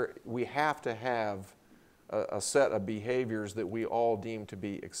we have to have a set of behaviors that we all deem to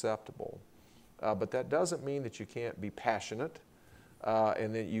be acceptable. But that doesn't mean that you can't be passionate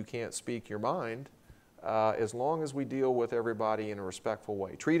and that you can't speak your mind, as long as we deal with everybody in a respectful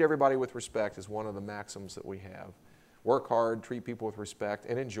way. Treat everybody with respect is one of the maxims that we have. Work hard, treat people with respect,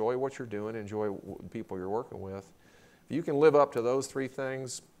 and enjoy what you're doing, enjoy the people you're working with. If you can live up to those three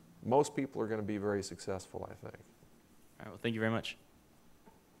things, most people are going to be very successful, I think. All right, well, thank you very much.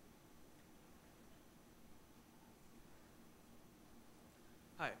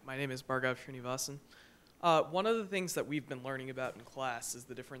 Hi, my name is Bhargav Srinivasan. One of the things that we've been learning about in class is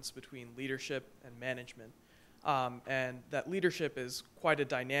the difference between leadership and management. And that leadership is quite a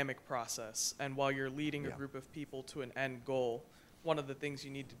dynamic process. And while you're leading a group of people to an end goal, one of the things you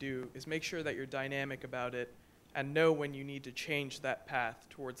need to do is make sure that you're dynamic about it and know when you need to change that path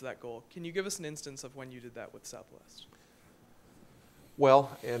towards that goal. Can you give us an instance of when you did that with Southwest?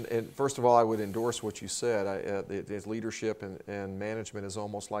 Well, and first of all, I would endorse what you said. Leadership and management is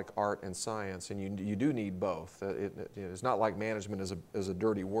almost like art and science, and you do need both. It's not like management is a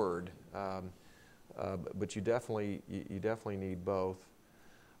dirty word, but you definitely need both.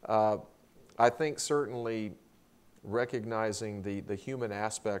 I think certainly recognizing the human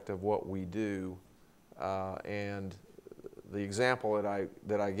aspect of what we do, and the example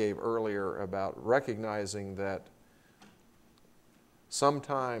that I gave earlier about recognizing that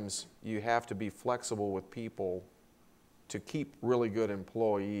sometimes you have to be flexible with people to keep really good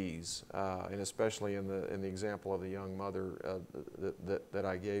employees, and especially in the example of the young mother that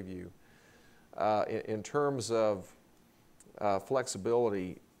I gave you. In terms of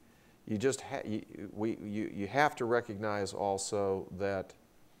flexibility, you have to recognize also that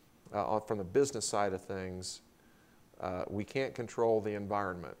from the business side of things, we can't control the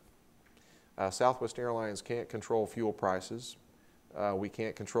environment. Southwest Airlines can't control fuel prices. We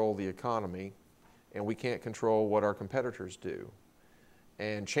can't control the economy, and we can't control what our competitors do.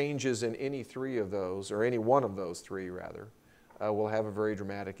 And changes in any three of those, or any one of those three rather, will have a very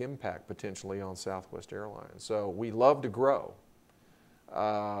dramatic impact potentially on Southwest Airlines. So we love to grow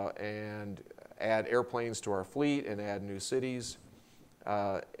and add airplanes to our fleet and add new cities.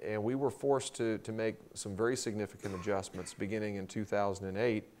 And we were forced to make some very significant adjustments beginning in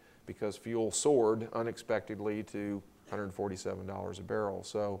 2008 because fuel soared unexpectedly to $147 a barrel.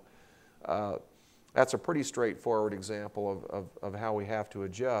 So that's a pretty straightforward example of how we have to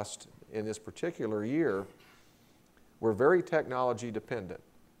adjust. In this particular year, we're very technology dependent,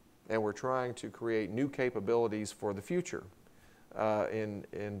 and we're trying to create new capabilities for the future,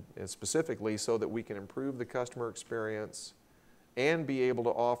 and specifically so that we can improve the customer experience and be able to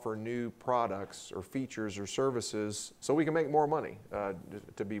offer new products or features or services so we can make more money,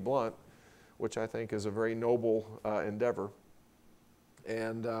 to be blunt, which I think is a very noble endeavor.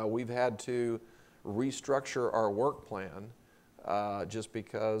 And we've had to restructure our work plan just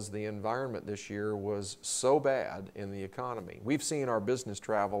because the environment this year was so bad in the economy. We've seen our business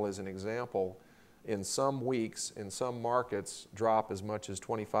travel, as an example, in some weeks, in some markets, drop as much as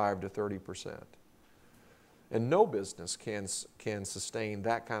 25 to 30%. And no business can sustain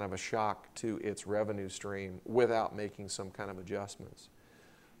that kind of a shock to its revenue stream without making some kind of adjustments.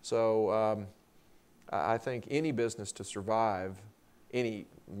 So I think any business to survive, any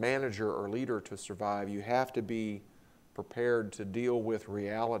manager or leader to survive, you have to be prepared to deal with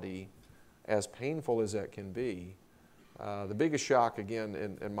reality, as painful as that can be. The biggest shock,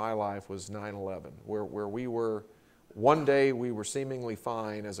 again, in my life was 9/11, where we were one day we were seemingly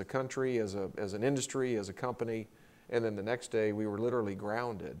fine as a country, as an industry, as a company, and then the next day we were literally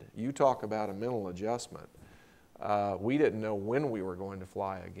grounded. You talk about a mental adjustment. We didn't know when we were going to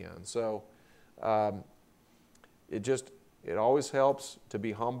fly again. So it always helps to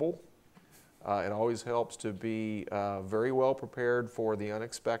be humble. It always helps to be very well prepared for the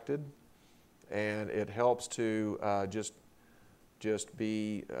unexpected, and it helps to just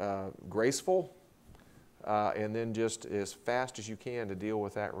be graceful, and then just as fast as you can to deal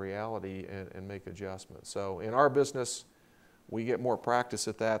with that reality and make adjustments. So in our business, we get more practice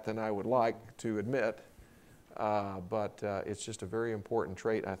at that than I would like to admit, but it's just a very important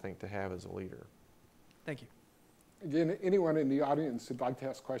trait, I think, to have as a leader. Thank you. Again, anyone in the audience who'd like to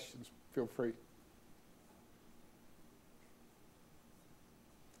ask questions, feel free.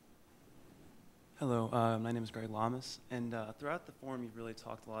 Hello, my name is Greg Lamas, and throughout the forum you've really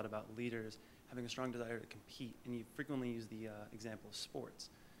talked a lot about leaders having a strong desire to compete, and you frequently use the example of sports.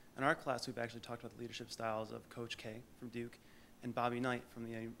 In our class, we've actually talked about the leadership styles of Coach K from Duke and Bobby Knight from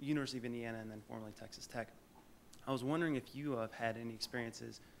the University of Indiana and then formerly Texas Tech. I was wondering if you have had any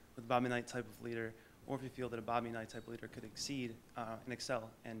experiences with Bobby Knight type of leader, or if you feel that a Bobby Knight type leader could exceed and excel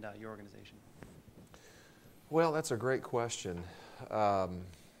in your organization. Well, that's a great question.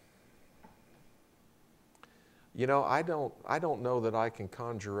 You know, I don't know that I can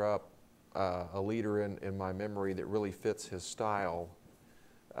conjure up a leader in my memory that really fits his style.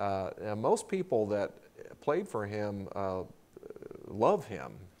 Most people that played for him love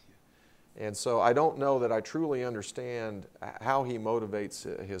him. And so I don't know that I truly understand how he motivates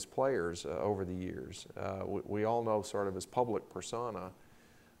his players over the years. We all know sort of his public persona.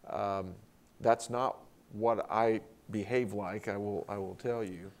 That's not what I behave like, I will tell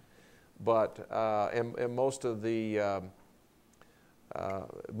you. But and most of the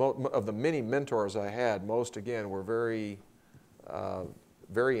many mentors I had, most again were very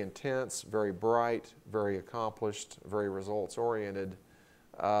intense, very bright, very accomplished, very results oriented.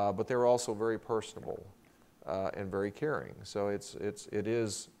 But they were also very personable and very caring. So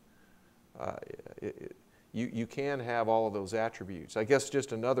you can have all of those attributes. I guess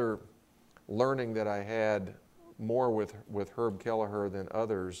just another learning that I had more with Herb Kelleher than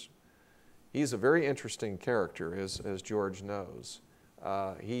others. He's a very interesting character, as George knows.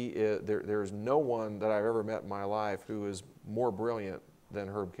 There's no one that I've ever met in my life who is more brilliant than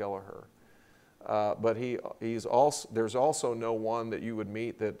Herb Kelleher. But there's also no one that you would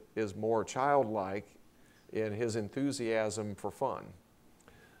meet that is more childlike in his enthusiasm for fun.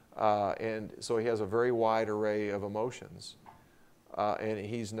 And so he has a very wide array of emotions, and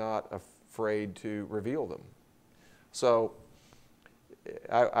he's not afraid to reveal them. So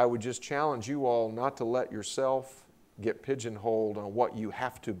I would just challenge you all not to let yourself get pigeonholed on what you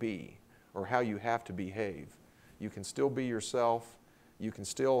have to be or how you have to behave. You can still be yourself. You can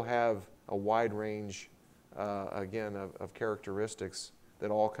still have a wide range, again, of characteristics that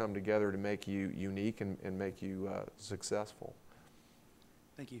all come together to make you unique and make you successful.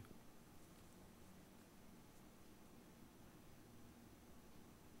 Thank you.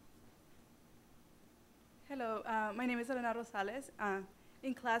 Hello, my name is Elena Rosales.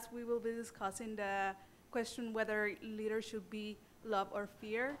 In class, we will be discussing the question whether leaders should be love or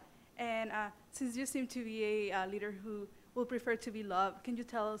fear. And since you seem to be a leader who will prefer to be loved, can you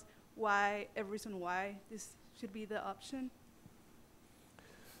tell us why, a reason why this should be the option?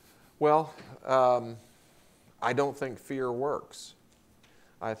 Well, I don't think fear works.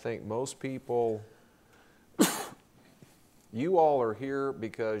 I think most people, you all are here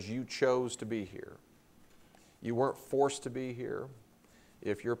because you chose to be here. You weren't forced to be here.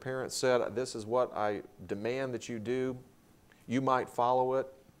 If your parents said, this is what I demand that you do, you might follow it,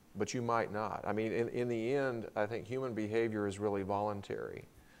 but you might not. I mean, in the end, I think human behavior is really voluntary.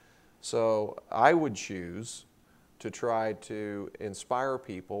 So I would choose to try to inspire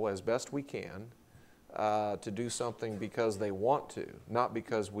people as best we can to do something because they want to, not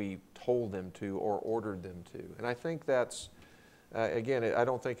because we told them to or ordered them to. And I think that's, again, I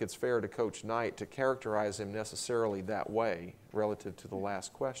don't think it's fair to Coach Knight to characterize him necessarily that way relative to the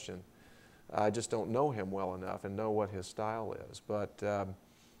last question. I just don't know him well enough and know what his style is. But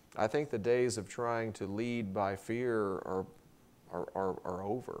I think the days of trying to lead by fear are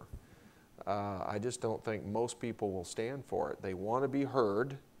over. I just don't think most people will stand for it. They want to be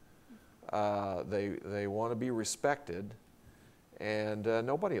heard. They want to be respected. And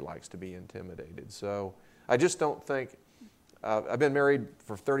nobody likes to be intimidated. So I just don't think, I've been married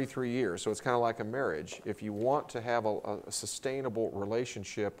for 33 years, so it's kind of like a marriage. If you want to have a sustainable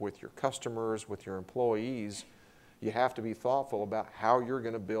relationship with your customers, with your employees, you have to be thoughtful about how you're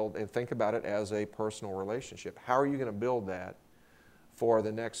going to build and think about it as a personal relationship. How are you going to build that for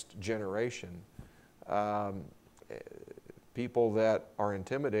the next generation? People that are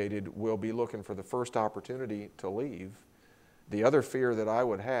intimidated will be looking for the first opportunity to leave. The other fear that I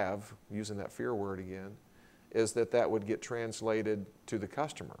would have, using that fear word again, is that that would get translated to the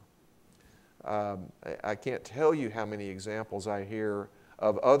customer. I can't tell you how many examples I hear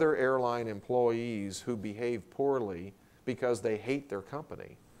of other airline employees who behave poorly because they hate their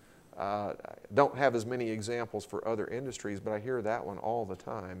company. Don't have as many examples for other industries, but I hear that one all the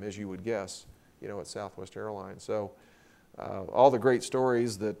time, as you would guess, at Southwest Airlines. So all the great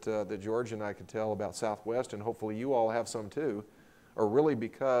stories that George and I could tell about Southwest, and hopefully you all have some too, are really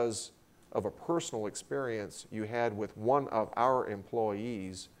because of a personal experience you had with one of our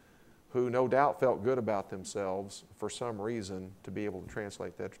employees who no doubt felt good about themselves for some reason to be able to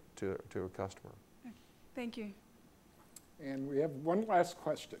translate that to a customer. Thank you. And we have one last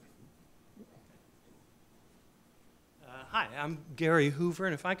question. Hi, I'm Gary Hoover,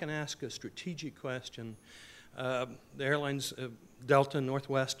 and if I can ask a strategic question. The airlines, Delta and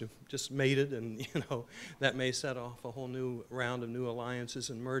Northwest, have just mated, and that may set off a whole new round of new alliances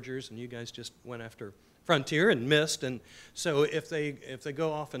and mergers, and you guys just went after Frontier and missed. And so if they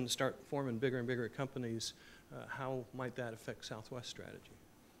go off and start forming bigger and bigger companies, how might that affect Southwest strategy?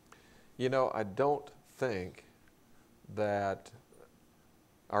 I don't think that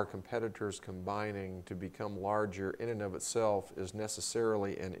our competitors combining to become larger in and of itself is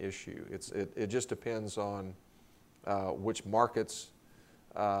necessarily an issue. It just depends on which markets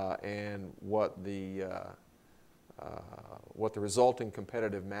and what the resulting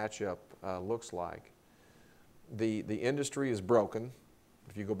competitive matchup looks like. The industry is broken.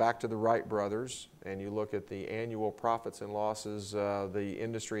 If you go back to the Wright brothers and you look at the annual profits and losses, the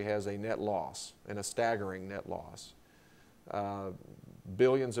industry has a net loss, and a staggering net loss.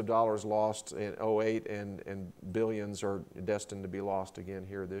 Billions of dollars lost in 2008, and billions are destined to be lost again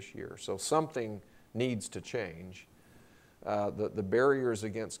here this year. So something needs to change. The barriers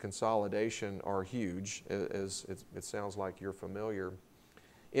against consolidation are huge, as it sounds like you're familiar.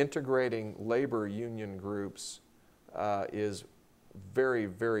 Integrating labor union groups is very,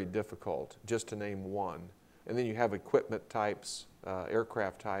 very difficult, just to name one. And then you have equipment types,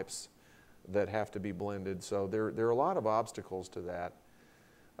 aircraft types that have to be blended. So there are a lot of obstacles to that.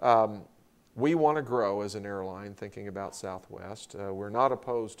 We want to grow as an airline, thinking about Southwest. We're not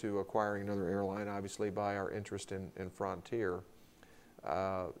opposed to acquiring another airline, obviously, by our interest in Frontier.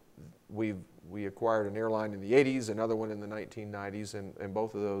 We acquired an airline in the 80s, another one in the 1990s, and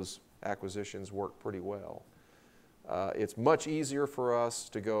both of those acquisitions worked pretty well. It's much easier for us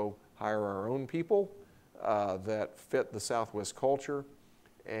to go hire our own people that fit the Southwest culture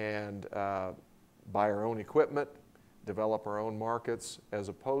and buy our own equipment, develop our own markets, as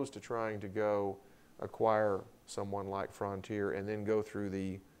opposed to trying to go acquire someone like Frontier and then go through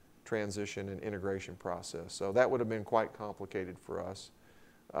the transition and integration process. So that would have been quite complicated for us.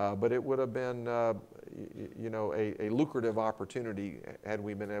 But it would have been, a lucrative opportunity had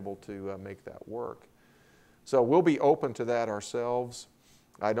we been able to make that work. So we'll be open to that ourselves.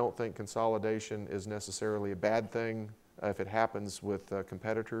 I don't think consolidation is necessarily a bad thing if it happens with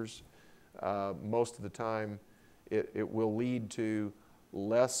competitors. Most of the time, it will lead to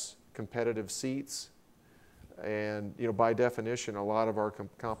less competitive seats. And by definition, a lot of our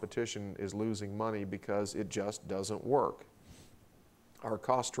competition is losing money because it just doesn't work. Our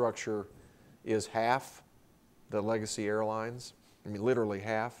cost structure is half the legacy airlines, literally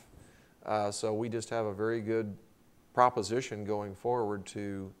half. So we just have a very good proposition going forward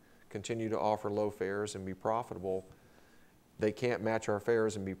to continue to offer low fares and be profitable. They can't match our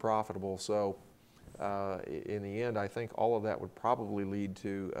fares and be profitable, so in the end, I think all of that would probably lead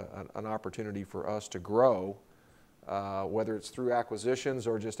to an opportunity for us to grow, whether it's through acquisitions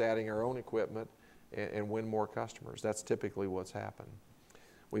or just adding our own equipment and win more customers. That's typically what's happened.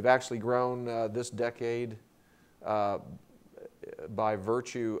 We've actually grown this decade by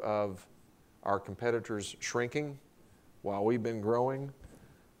virtue of our competitors shrinking while we've been growing,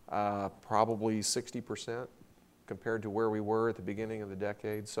 probably 60% compared to where we were at the beginning of the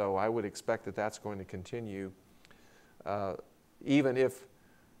decade. So I would expect that that's going to continue. Even if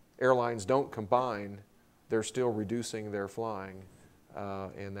airlines don't combine, they're still reducing their flying,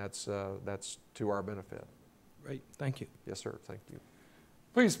 and that's to our benefit. Great, thank you. Yes, sir, thank you.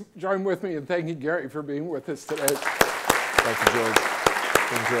 Please join with me in thanking Gary for being with us today. Thank you, George. It's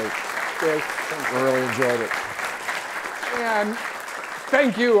been great. Yes, I really enjoyed it. And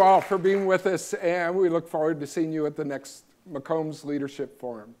thank you all for being with us, and we look forward to seeing you at the next McCombs Leadership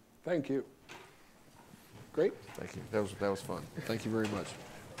Forum. Thank you. Great. Thank you. That was fun. Thank you very much.